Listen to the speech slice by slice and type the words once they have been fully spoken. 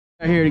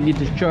Here to get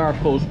this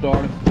charcoal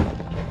started.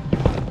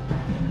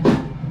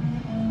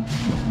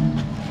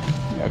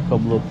 Got a couple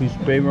little pieces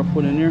of paper I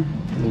put in there,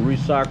 a little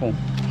recycle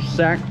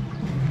sack.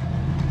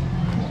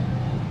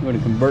 I'm going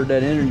to convert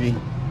that energy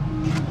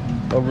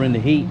over into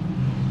heat.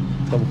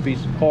 A couple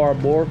pieces of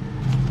cardboard.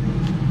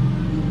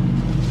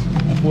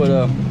 That's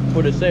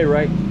what it say,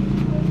 right?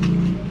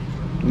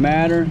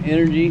 Matter,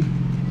 energy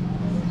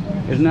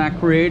is not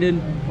created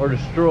or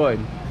destroyed.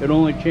 It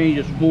only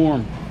changes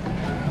form.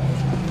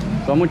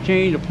 So I'm gonna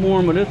change the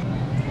form of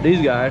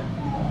these guys.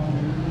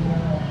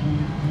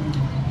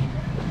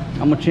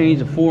 I'm gonna change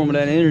the form of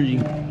that energy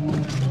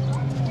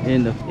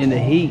in the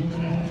heat.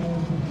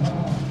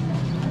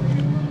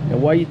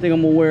 And why you think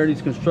I'm gonna wear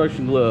these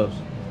construction gloves?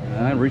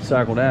 I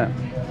recycle that.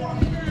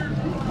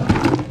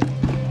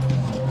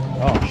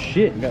 Oh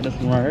shit, got this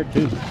one right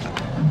here too.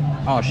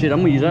 Oh shit, I'm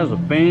gonna use that as a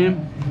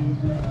fan.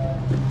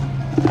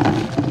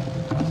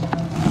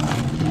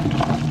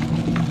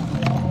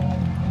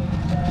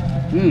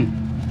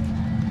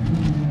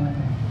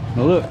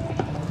 Now look,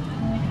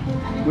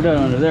 put that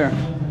under there.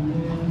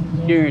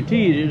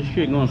 Guaranteed this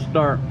shit gonna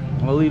start.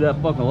 I'll leave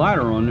that fucking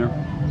lighter on there.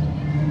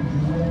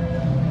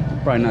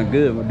 Probably not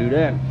good if I do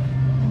that.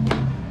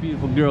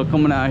 Beautiful girl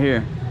coming out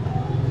here.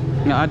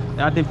 Now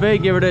I think Faye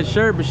gave her that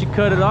shirt, but she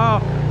cut it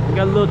off.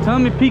 Got a little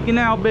tummy peeking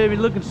out, baby,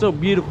 looking so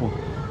beautiful.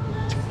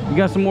 You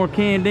got some more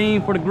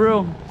canteen for the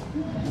grill?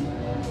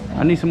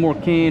 I need some more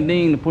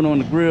canteen to put on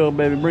the grill,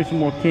 baby. Bring some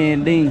more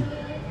canteen.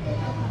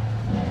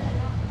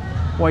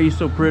 Why are you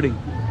so pretty?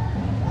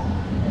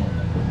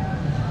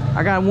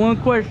 I got one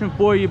question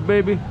for you,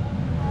 baby.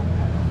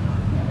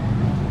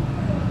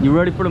 You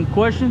ready for them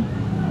questions?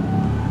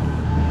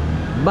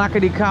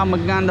 Bakit ikaw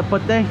maganda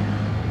pate?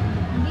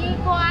 Hindi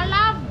ko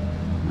alam.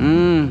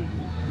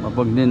 My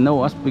fuck didn't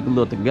know. I speak a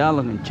little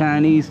Tagalog and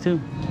Chinese too.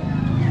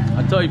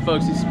 I tell you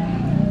folks,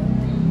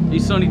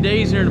 these sunny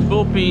days here in the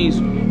Philippines,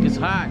 it's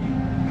hot.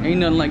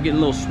 Ain't nothing like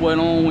getting a little sweat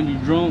on when you're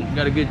drunk.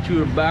 Got a good chew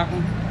tobacco.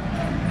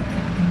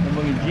 That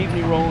fucking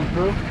jeepney rolling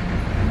through.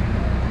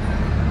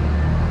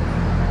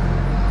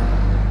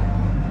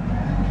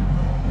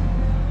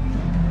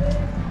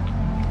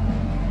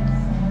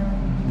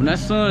 When that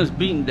sun is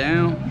beating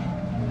down,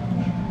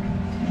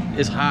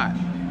 it's hot.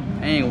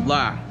 I ain't gonna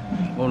lie.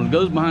 When it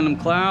goes behind them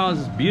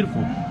clouds, it's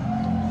beautiful.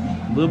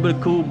 A little bit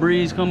of cool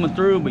breeze coming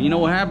through, but you know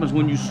what happens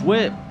when you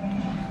sweat?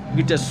 You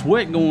get that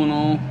sweat going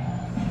on,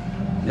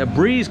 that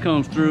breeze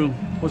comes through.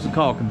 What's it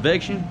called?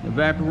 Convection?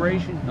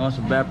 Evaporation? No, it's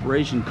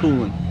evaporation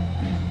cooling.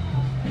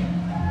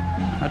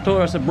 I told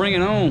her, I said, bring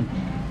it on.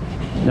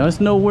 Now, it's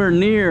nowhere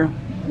near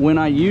when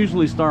I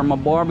usually start my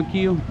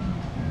barbecue.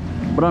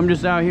 But I'm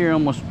just out here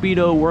on my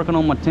Speedo working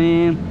on my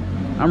tan.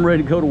 I'm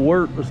ready to go to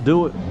work. Let's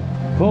do it.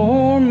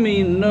 Pour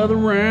me another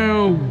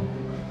round.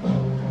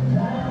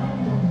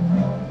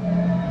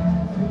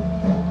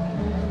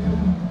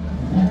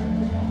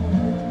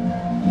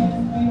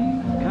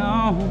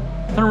 Come on.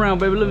 Turn around,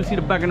 baby. Let me see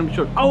the back of them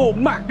shorts. Oh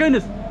my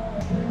goodness.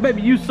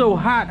 Baby, you so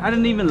hot. I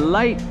didn't even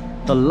light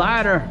the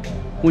lighter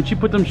when she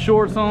put them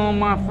shorts on,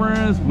 my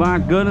friends. My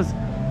goodness.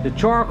 The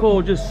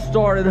charcoal just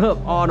started up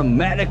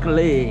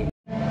automatically.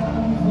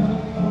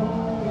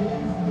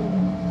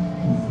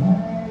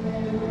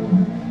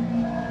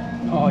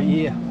 Oh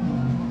yeah,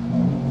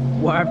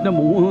 wife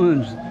number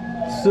one's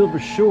silver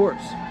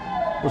shorts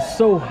was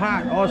so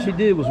hot. All she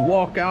did was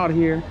walk out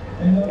here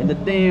and the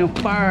damn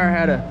fire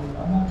had a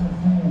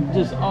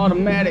just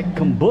automatic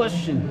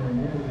combustion.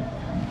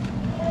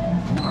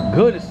 My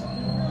goodness,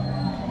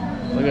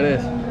 look at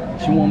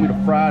this. She want me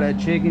to fry that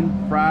chicken,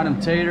 fry them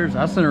taters.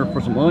 I sent her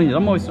for some onions.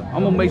 I'm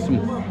gonna make some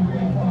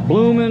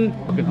blooming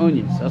fucking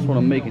onions. That's what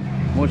I'm making.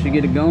 Once you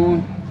get it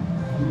going,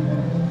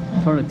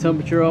 turn the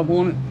temperature up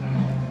on it.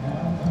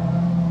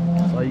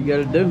 That's all you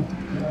gotta do.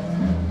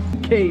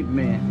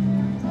 Caveman.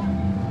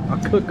 I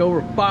cook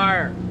over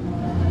fire.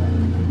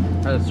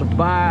 I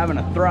survive and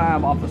I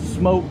thrive off of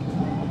smoke.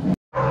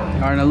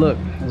 Alright, now look,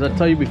 as I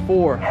tell you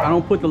before, I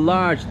don't put the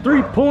large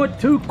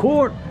 3.2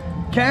 quart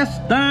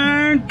cast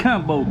iron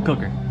combo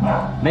cooker.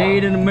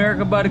 Made in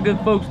America by the good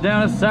folks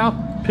down in South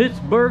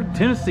Pittsburgh,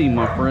 Tennessee,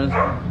 my friends.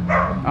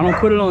 I don't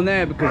put it on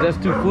that because that's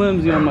too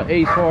flimsy on my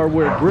Ace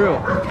Hardware grill.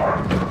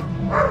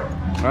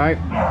 Alright,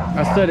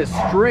 I set it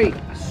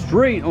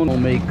straight on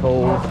homemade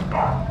coals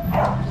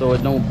so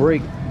it don't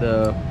break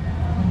the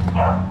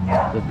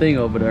thing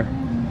over there.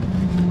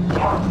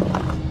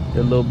 Got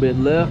a little bit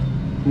left.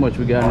 How much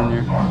we got in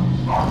there?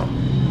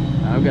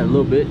 I've got a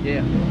little bit,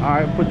 yeah.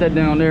 Alright, put that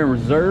down there in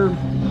reserve.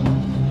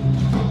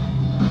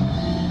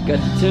 Got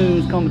the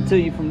tunes coming to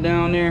you from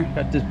down there.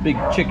 Got this big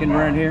chicken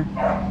right here.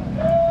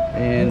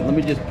 And let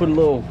me just put a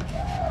little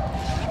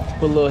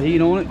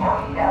heat on it.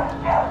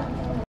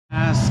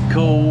 Ice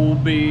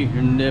cold beer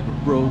never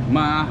broke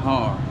my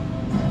heart.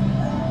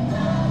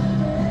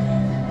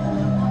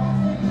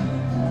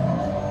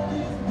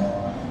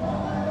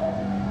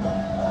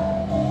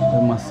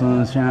 Look at my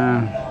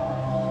sunshine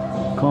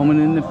coming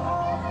in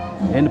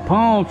the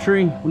palm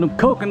tree with them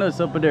coconuts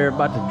up there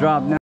about to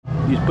drop down.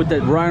 You just put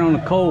that right on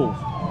the coals.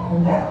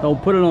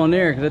 Don't put it on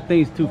there because that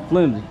thing's too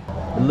flimsy.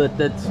 and let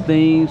that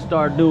thing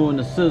start doing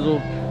the sizzle,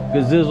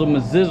 gazizzle,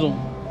 mazizzle.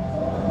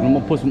 And I'm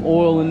gonna put some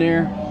oil in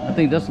there. I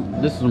think this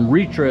is some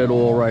retread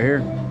oil right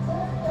here.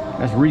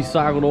 That's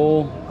recycled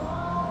oil.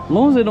 As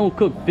long as they don't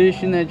cook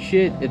fish in that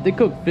shit. If they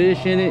cook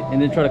fish in it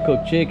and then try to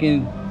cook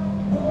chicken,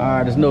 all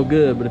right, it's no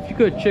good. But if you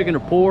cook chicken or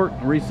pork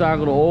and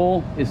recycle the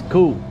oil, it's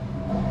cool.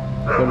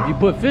 But if you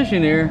put fish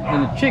in there,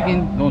 then the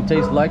chicken gonna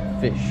taste like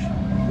fish.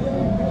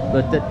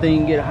 Let that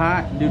thing get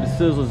hot, do the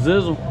sizzle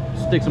zizzle,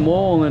 stick some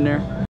oil in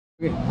there.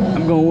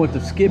 I'm going with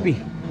the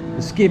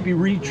Skippy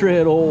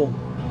retread oil.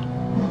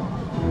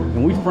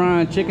 And we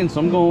frying chicken, so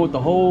I'm going with the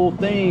whole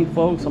thing,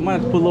 folks. I might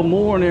have to put a little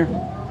more in there.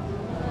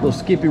 A little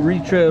Skippy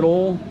retread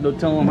oil. Don't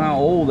tell them how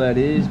old that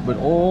is, but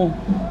oil,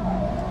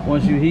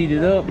 once you heat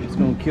it up, it's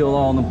gonna kill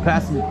all them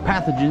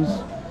pathogens.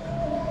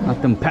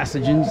 Not them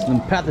pathogens,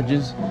 them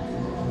pathogens.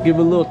 Give it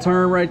a little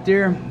turn right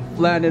there,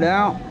 flatten it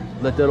out,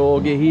 let that oil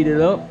get heated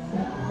up.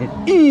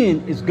 And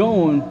in is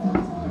going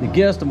the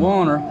guest of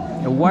honor.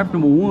 And wife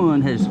number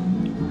one has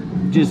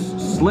just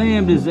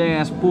slammed his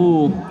ass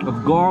full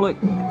of garlic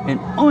and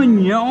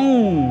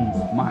onions.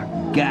 My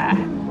God.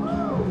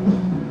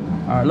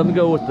 All right, let me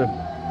go with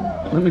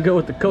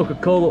the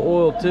Coca-Cola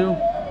oil too,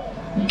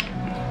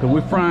 cause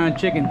we're frying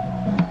chicken.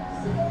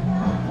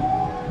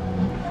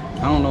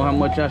 I don't know how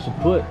much I should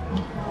put.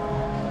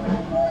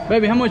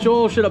 Baby, how much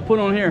oil should I put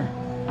on here?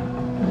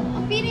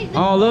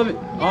 All of it?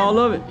 Yeah. All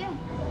of it? Yeah.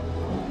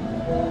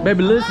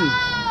 Baby, listen.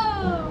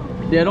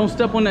 Oh. Yeah, don't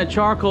step on that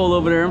charcoal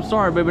over there. I'm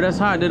sorry, baby, that's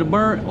hot. Did it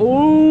burn?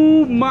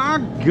 Oh my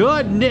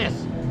goodness.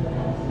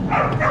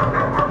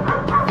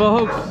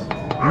 Folks,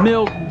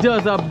 milk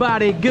does our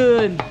body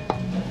good.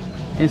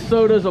 And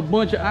so does a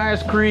bunch of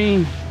ice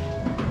cream.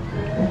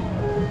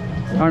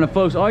 All right,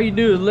 folks, all you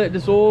do is let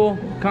this oil,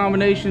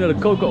 combination of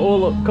the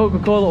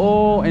Coca-Cola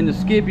oil and the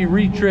Skippy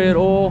retread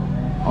oil.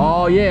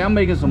 Oh yeah, I'm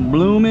making some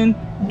blooming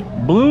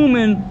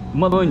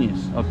mother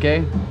onions,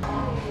 okay?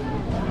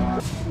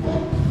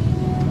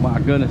 My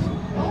goodness.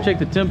 Check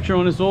the temperature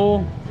on this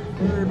oil.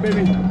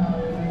 Baby.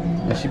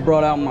 And she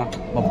brought out my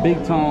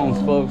big tongs,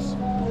 folks.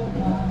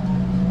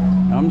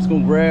 And I'm just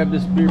gonna grab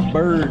this big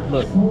bird.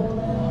 Look.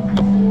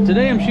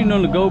 Today I'm shooting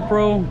on the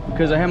GoPro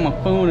because I have my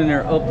phone in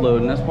there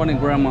uploading. That's why I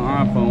didn't grab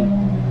my iPhone.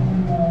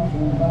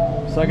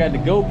 So I got the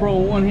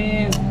GoPro in one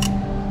hand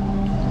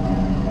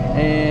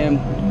and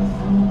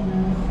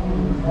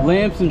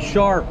lamps and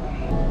sharp.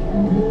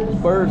 This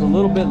bird's a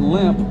little bit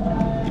limp.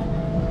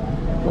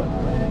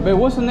 Babe,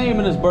 what's the name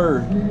of this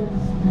bird?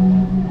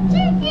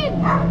 Chicken.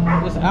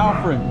 It's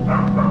Alfred.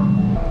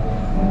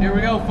 Here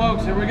we go,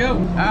 folks. Here we go.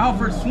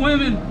 Alfred's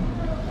swimming.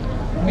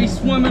 He's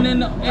swimming in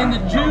the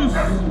juice.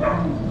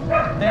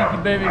 Thank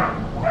you, baby.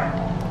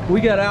 We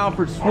got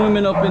Alfred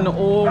swimming up in the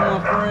oil, my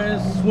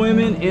friends.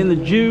 Swimming in the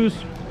juice.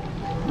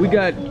 We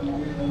got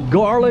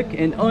garlic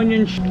and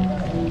onion.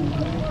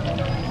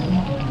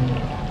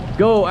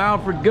 Go,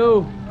 Alfred,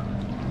 go.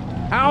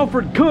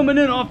 Alfred coming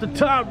in off the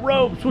top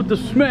ropes with the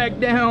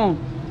smackdown.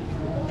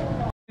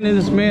 In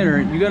this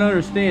manner, you gotta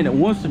understand that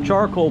once the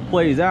charcoal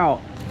plays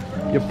out,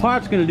 your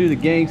pot's gonna do the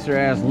gangster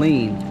ass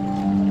lean.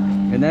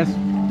 And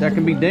that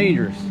can be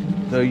dangerous.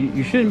 So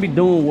you shouldn't be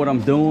doing what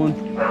I'm doing.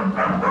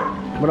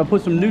 But I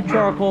put some new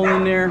charcoal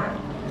in there.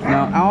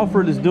 Now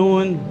Alfred is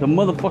doing the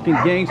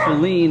motherfucking gangster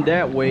lean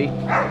that way.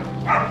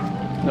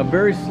 Now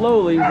very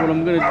slowly, what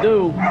I'm gonna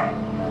do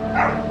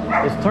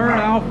is turn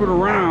Alfred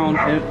around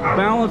and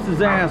balance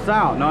his ass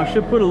out. Now I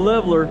should put a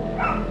leveler.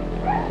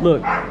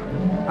 Look,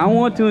 I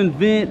want to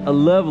invent a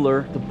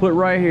leveler to put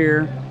right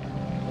here,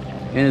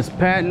 and it's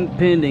patent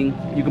pending.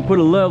 You can put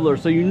a leveler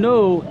so you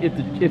know if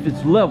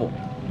it's level.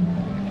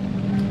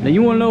 Now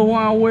you want to know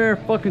why I wear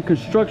fucking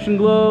construction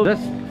gloves?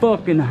 That's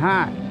fucking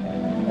hot,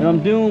 and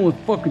I'm dealing with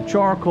fucking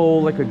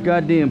charcoal like a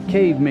goddamn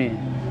caveman.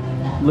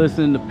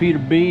 Listening to Peter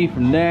B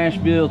from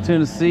Nashville,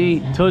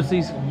 Tennessee,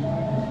 Tootsies.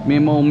 Me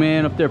and my old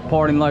man up there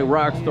partying like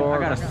rock star.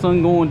 I got a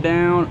sun going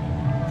down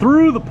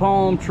through the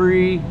palm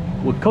tree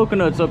with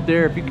coconuts up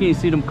there. If you can't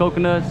see them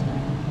coconuts,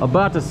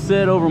 about to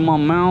set over my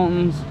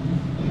mountains.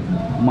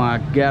 My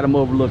God, I'm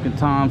overlooking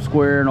Times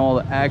Square and all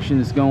the action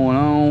that's going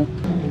on.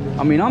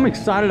 I mean, I'm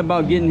excited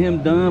about getting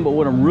him done, but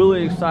what I'm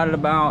really excited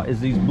about is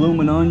these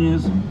blooming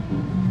onions.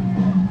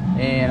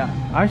 And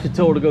I should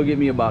tell her to go get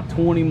me about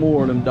 20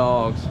 more of them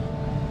dogs.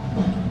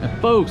 And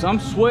folks, I'm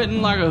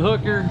sweating like a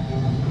hooker,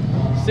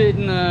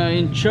 sitting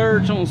in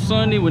church on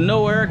Sunday with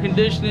no air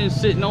conditioning,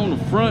 sitting on the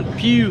front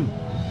pew.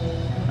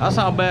 That's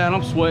how bad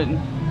I'm sweating.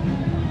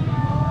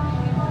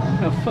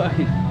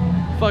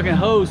 A fucking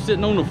hoe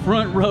sitting on the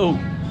front row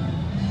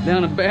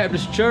down at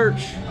Baptist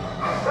church.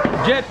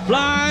 Jet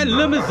flying,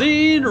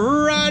 limousine,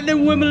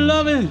 riding, women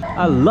loving.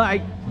 I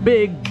like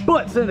big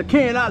butts and I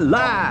cannot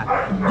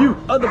lie. You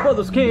other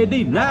brothers can't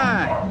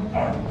deny.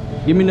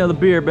 Give me another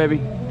beer, baby.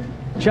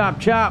 Chop,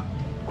 chop,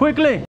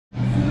 quickly.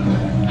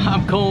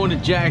 I'm going to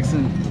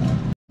Jackson.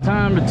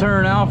 Time to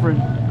turn Alfred.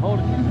 Hold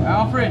it.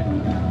 Alfred.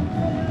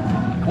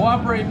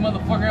 Cooperate,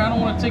 motherfucker. I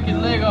don't want to take your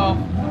leg off.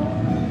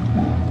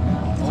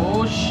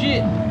 Oh,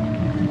 shit.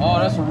 Oh,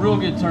 that's a real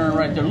good turn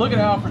right there. Look at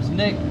Alfred's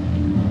neck.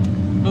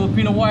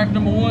 Filipino wife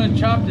number one,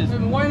 chop this.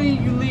 Why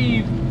didn't you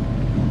leave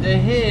the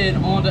head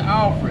on the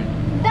Alfred?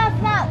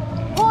 That's not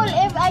cool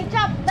if I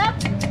chop that.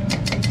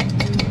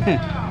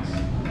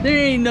 There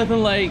ain't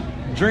nothing like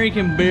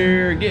drinking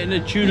beer, getting a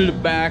chew to the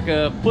back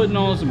up, putting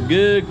on some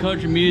good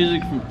country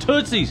music from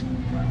Tootsie's.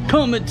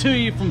 Coming to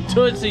you from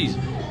Tootsie's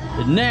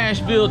in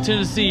Nashville,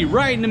 Tennessee,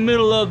 right in the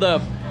middle of the,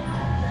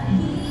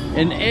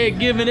 and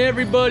giving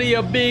everybody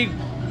a big,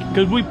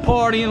 because we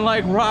partying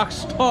like rock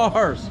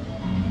stars.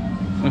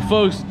 And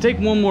folks, take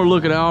one more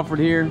look at Alfred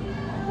here.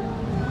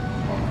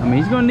 I mean,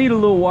 he's gonna need a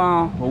little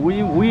while, but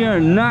we are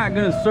not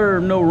gonna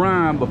serve no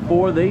rhyme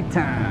before they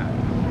time.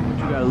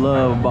 What you gotta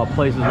love about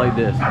places like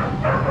this.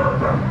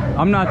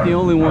 I'm not the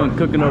only one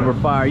cooking over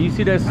fire. You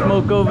see that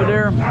smoke over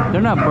there?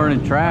 They're not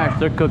burning trash,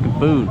 they're cooking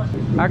food.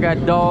 I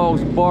got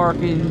dogs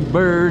barking,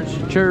 birds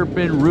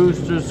chirping,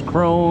 roosters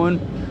crowing,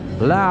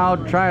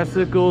 loud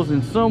tricycles,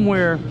 and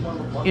somewhere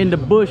in the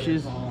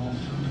bushes,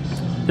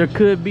 there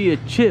could be a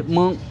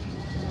chipmunk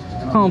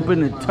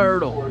humping a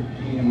turtle.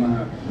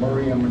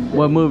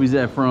 What movie is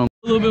that from?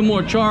 A little bit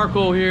more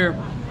charcoal here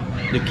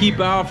to keep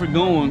Alfred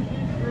going.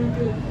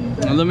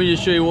 And let me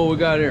just show you what we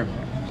got here.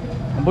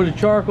 I put the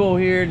charcoal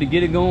here to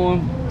get it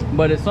going,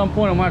 but at some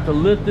point I'm gonna have to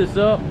lift this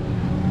up,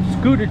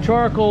 scoot the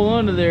charcoal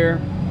under there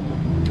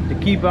to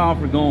keep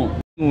Alfred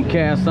going.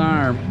 Cast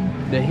iron.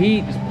 The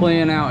heat is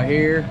playing out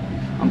here.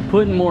 I'm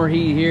putting more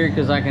heat here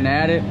because I can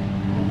add it.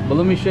 But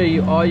let me show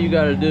you all you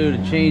got to do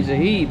to change the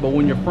heat. But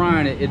when you're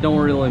frying it, it don't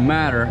really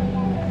matter.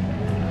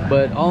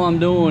 But all I'm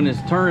doing is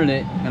turning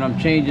it and I'm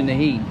changing the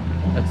heat.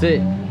 That's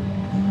it.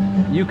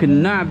 You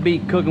cannot be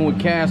cooking with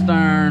cast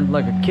iron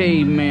like a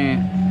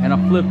caveman. And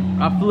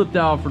I flipped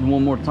Alfred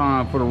one more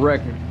time for the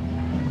record.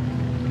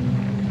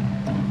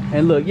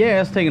 And look,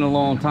 yeah, it's taking a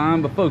long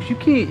time, but folks, you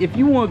can't, if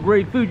you want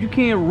great food, you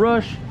can't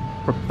rush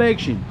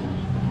perfection.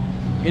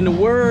 In the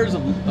words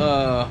of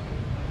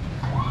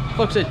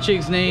fuck's that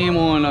chick's name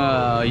on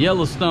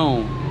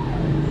Yellowstone?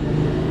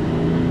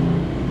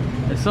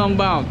 It's something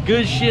about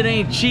good shit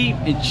ain't cheap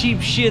and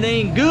cheap shit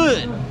ain't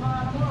good.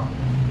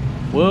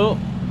 Well,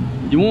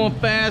 you want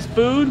fast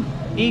food?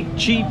 Eat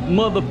cheap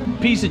mother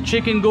piece of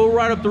chicken, go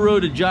right up the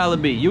road to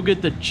Jollibee. You'll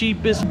get the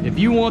cheapest. If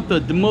you want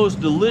the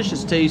most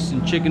delicious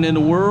tasting chicken in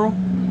the world,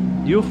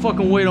 you'll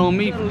fucking wait on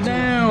me.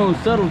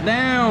 Settle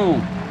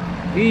down.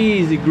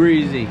 Easy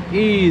greasy,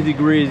 easy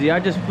greasy. I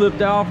just flipped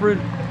Alfred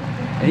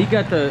and he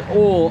got the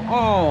oil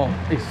all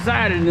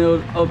excited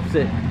and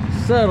upset.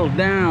 Settle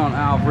down,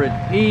 Alfred.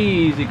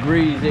 Easy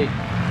greasy.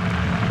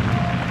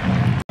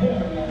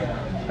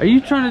 Are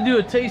you trying to do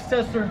a taste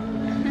tester?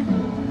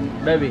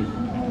 Baby.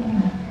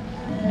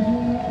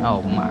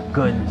 Oh my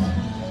goodness.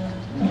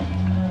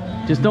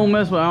 Just don't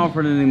mess with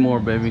Alfred anymore,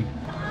 baby.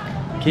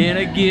 Can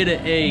I get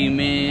an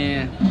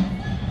amen?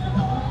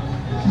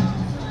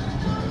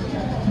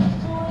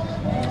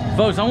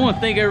 Folks, I want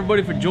to thank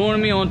everybody for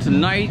joining me on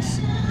tonight's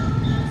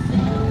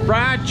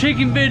fried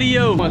chicken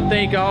video. I want to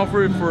thank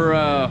Alfred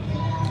for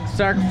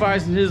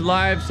sacrificing his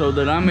life so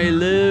that I may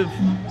live.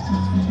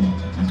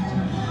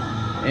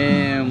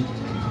 And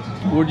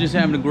we're just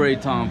having a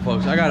great time,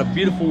 folks. I got a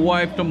beautiful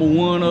wife number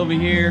one over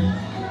here.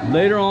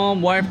 Later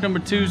on, wife number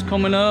two's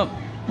coming up.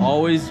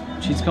 Always,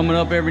 she's coming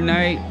up every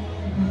night.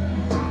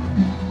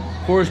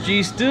 Of course,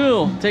 G's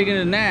still taking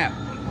a nap,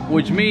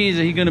 which means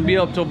that he's gonna be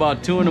up till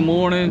about 2 in the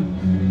morning.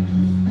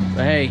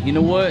 But hey, you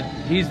know what?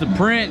 He's the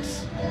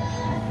prince.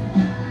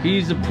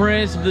 He's the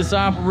prince of this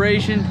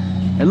operation.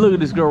 And look at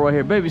this girl right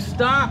here. Baby,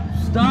 stop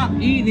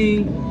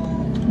eating.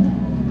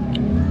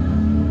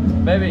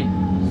 Baby,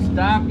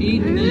 stop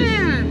eating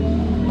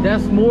this.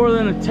 That's more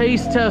than a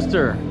taste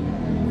tester.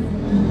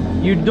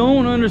 You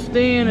don't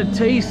understand a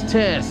taste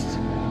test.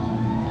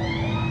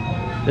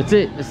 That's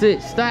it, that's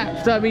it.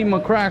 Stop eating my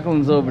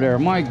cracklings over there.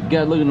 My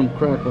God, look at them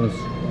cracklings.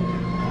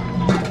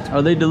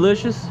 Are they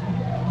delicious?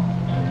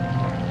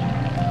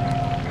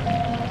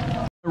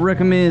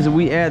 Recommends that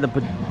we add the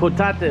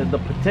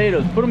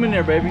potatoes. Put them in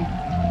there, baby.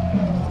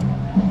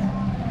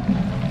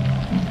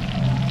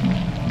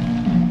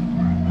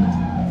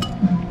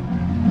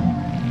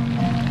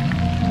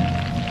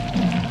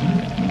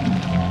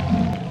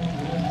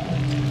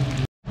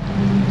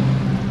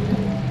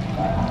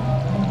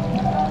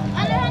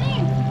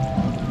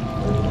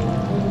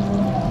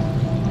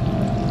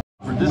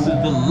 This is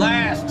the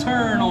last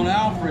turn on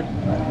Alfred.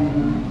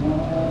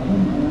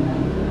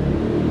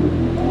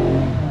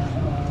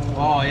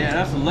 Oh yeah,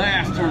 that's the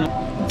last turn.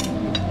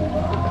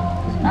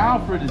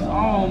 Alfred is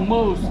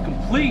almost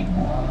complete.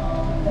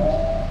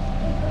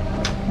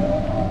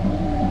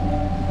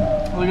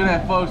 Look at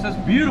that, folks. That's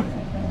beautiful.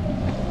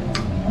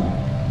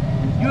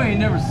 You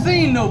ain't never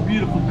seen no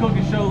beautiful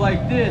cooking show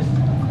like this.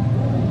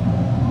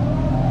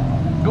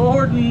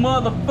 Gordon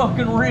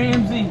motherfucking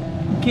Ramsay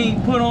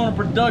can't put on a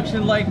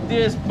production like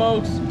this,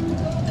 folks.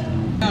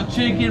 Now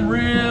chicken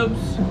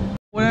ribs.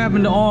 What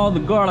happened to all the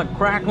garlic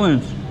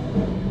cracklings?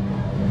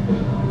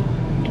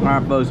 All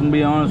right, folks, I'm gonna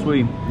be honest with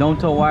you. Don't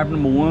tell wife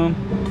number one,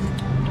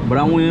 but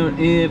I went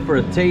in for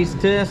a taste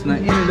test and I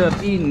ended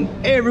up eating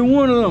every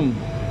one of them.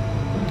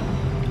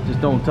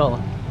 Just don't tell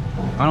her.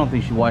 I don't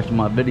think she watched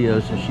my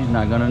videos, so she's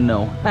not gonna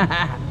know.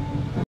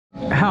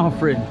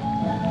 Alfred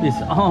is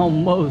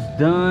almost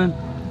done.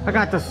 I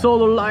got the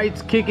solar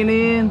lights kicking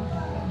in.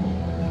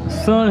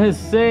 The sun has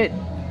set.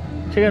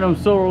 Check out them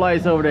solar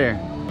lights over there.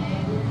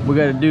 We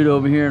got a dude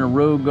over here in a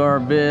road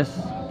guard vest.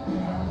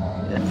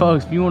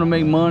 Folks, if you want to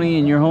make money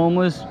and you're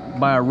homeless,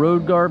 buy a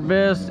road guard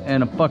vest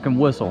and a fucking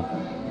whistle.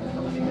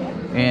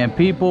 And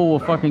people will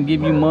fucking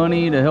give you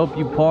money to help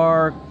you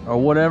park or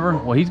whatever.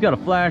 Well, he's got a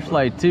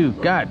flashlight too.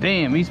 God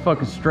damn, he's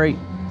fucking straight.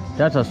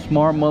 That's a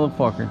smart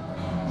motherfucker.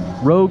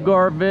 Road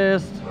guard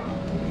vest,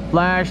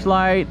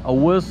 flashlight, a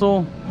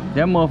whistle.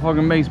 That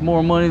motherfucker makes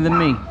more money than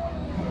me.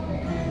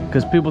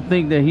 Because people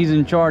think that he's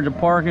in charge of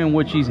parking,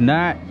 which he's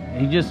not.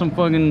 He's just some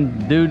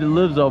fucking dude that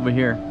lives over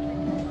here.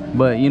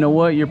 But you know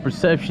what? Your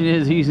perception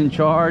is he's in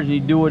charge. You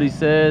do what he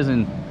says,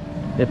 and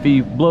if he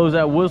blows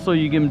that whistle,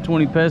 you give him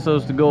 20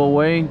 pesos to go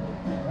away.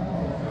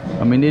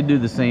 I mean, they do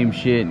the same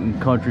shit in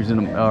countries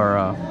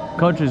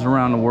countries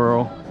around the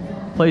world,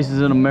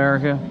 places in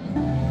America.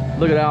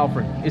 Look at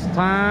Alfred. It's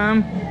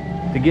time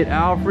to get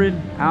Alfred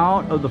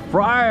out of the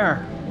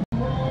fryer.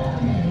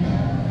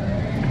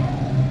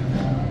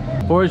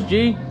 Forrest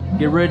G,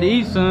 get ready to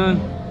eat, son.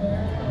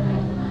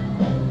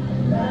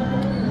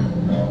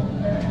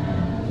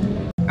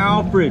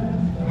 Alfred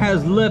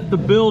has left the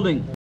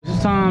building.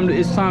 It's time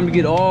to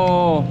get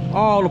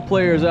all the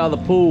players out of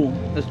the pool.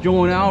 Let's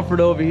join Alfred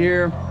over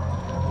here.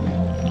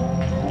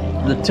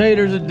 The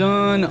taters are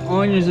done, the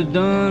onions are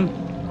done.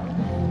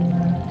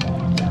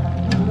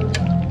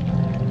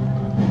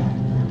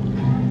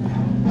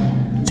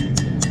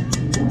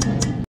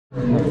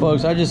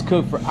 Folks, I just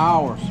cooked for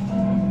hours.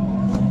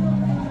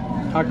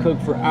 I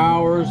cooked for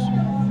hours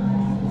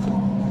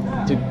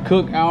to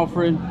cook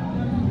Alfred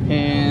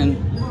and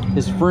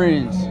his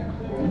friends,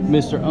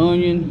 Mr.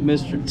 Onion,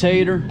 Mr.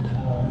 Tater,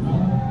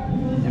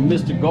 and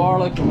Mr.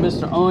 Garlic and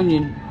Mr.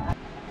 Onion.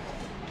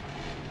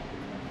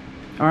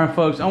 All right,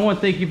 folks, I want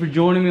to thank you for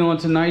joining me on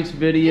tonight's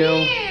video.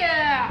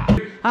 Yeah!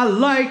 I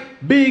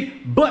like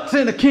big butts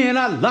and I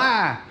cannot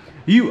lie.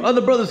 You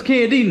other brothers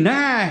can't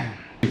deny.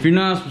 If you're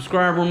not a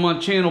subscriber on my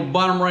channel,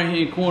 bottom right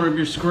hand corner of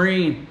your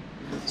screen,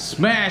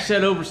 smash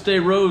that overstay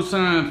road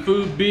sign.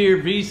 Food,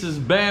 beer, visas,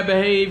 bad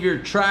behavior,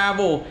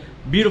 travel,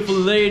 beautiful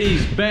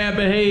ladies, bad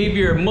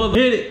behavior. Mother,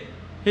 hit it.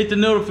 Hit the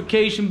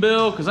notification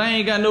bell, because I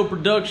ain't got no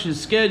production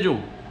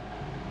schedule.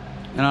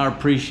 And I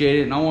appreciate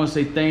it. And I want to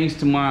say thanks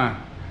to my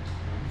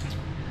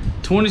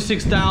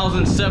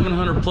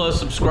 26,700 plus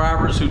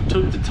subscribers who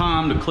took the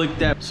time to click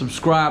that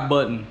subscribe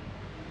button.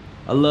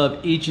 I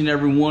love each and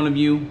every one of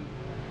you.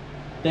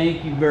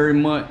 Thank you very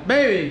much.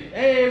 Baby,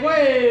 hey,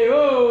 wait,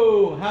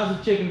 whoa. How's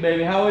the chicken,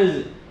 baby? How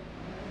is it?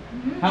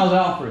 How's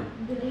Alfred?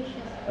 Delicious.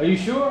 Are you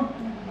sure?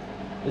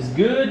 It's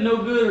good, no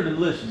good, or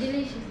delicious?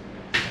 Delicious.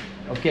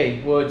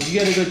 Okay, well, you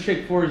gotta go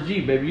check Forrest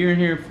G, baby. You're in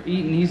here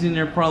eating, he's in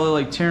there probably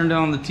like tearing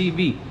down the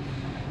TV.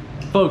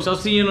 Folks, I'll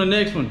see you on the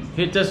next one.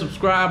 Hit that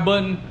subscribe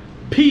button.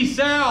 Peace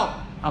out.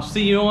 I'll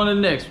see you on the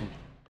next one.